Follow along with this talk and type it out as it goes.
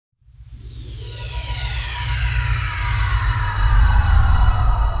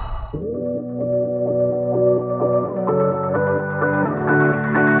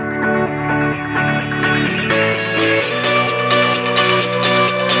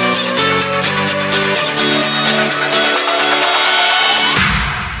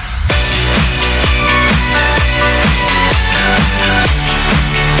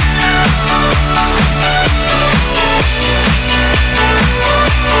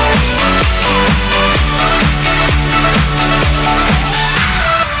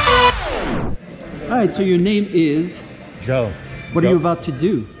right, so your name is? Joe. What are you about to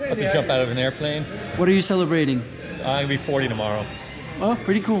do? About to jump out of an airplane. What are you celebrating? I'm gonna be 40 tomorrow. Oh,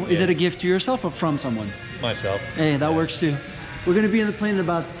 pretty cool. Is it a gift to yourself or from someone? Myself. Hey, that works too. We're gonna be in the plane in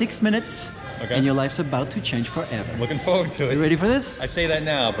about 6 minutes. Okay. And your life's about to change forever. Looking forward to it. You ready for this? I say that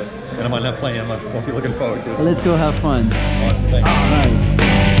now, but when I'm on that plane, I won't be looking forward to it. Let's go have fun. Awesome, thanks. All right.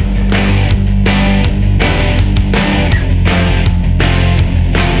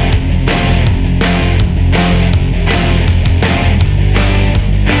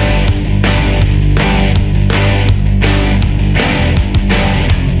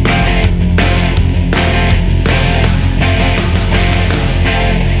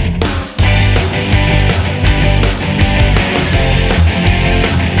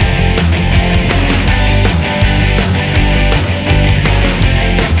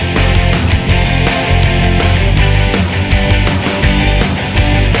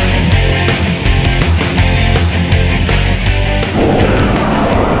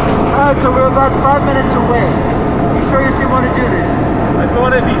 So we're about 5 minutes away. You sure you still want to do this? I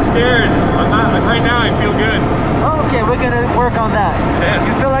thought I'd be scared. I'm not. Like right now, I feel good. Okay, we're gonna work on that. Yeah.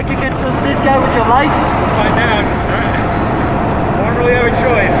 You feel like you can trust this guy with your life? Find out. I don't really have a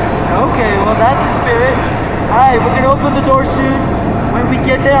choice. Okay, well that's the spirit. Alright, we're gonna open the door soon. When we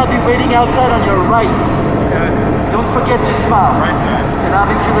get there, I'll be waiting outside on your right. Okay. Don't forget to smile. Right side. And I'll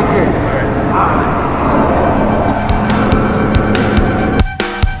make you look good. Alright.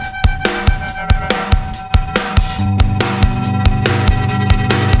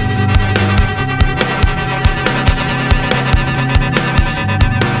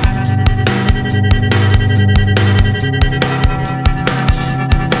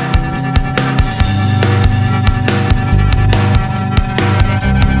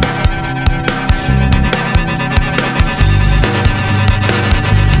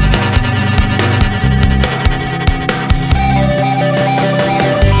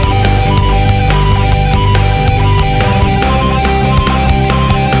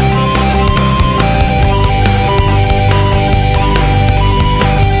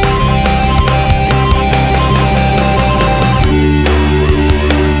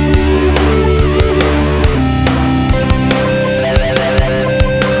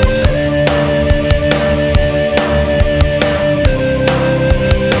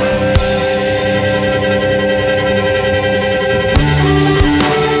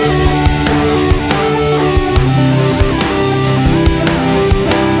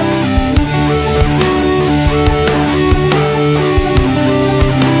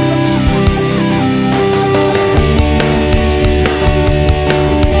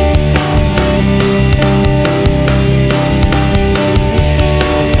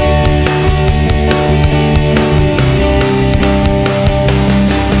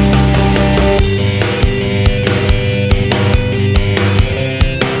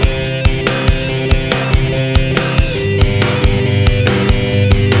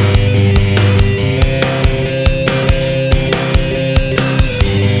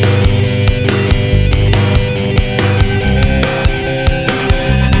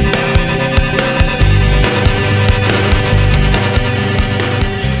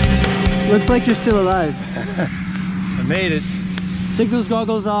 Looks like you're still alive. I made it. Take those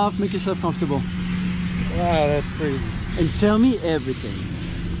goggles off, make yourself comfortable. Wow, that's crazy. And tell me everything.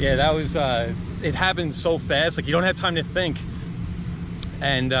 Yeah, that was, it happened so fast, like you don't have time to think.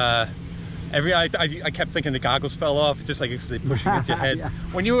 And I kept thinking the goggles fell off, just like they push against your head. Yeah.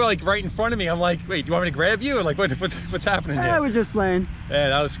 When you were like right in front of me, I'm like, wait, do you want me to grab you? Or like, what's happening here? I was just playing. Yeah,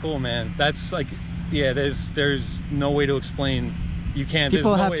 that was cool, man. That's like, yeah, there's no way to explain. You can't.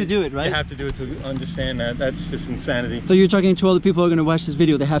 People no have way. to do it, right? You have to do it to understand that. That's just insanity. So you're talking to all the people who are going to watch this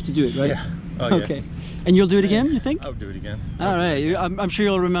video, they have to do it, right? Yeah. Oh, yeah. Okay. And you'll do it again, you think? I'll do it again. All right. I'm sure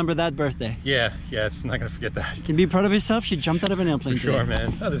you'll remember that birthday. Yeah, it's not gonna forget that. You can be proud of yourself. She jumped out of an airplane For sure, today.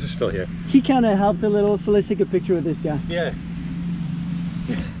 man. Oh, this is still here. He kind of helped a little, so let's take a picture with this guy. Yeah.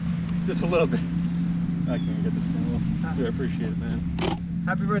 Just a little bit. I can't get this thing off. I appreciate it, man.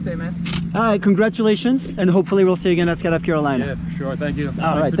 Happy birthday, man. All right, congratulations, and hopefully we'll see you again at Skydive Carolina. Yeah, for sure. Thank you.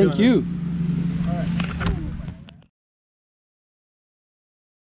 All right, thank you. All right.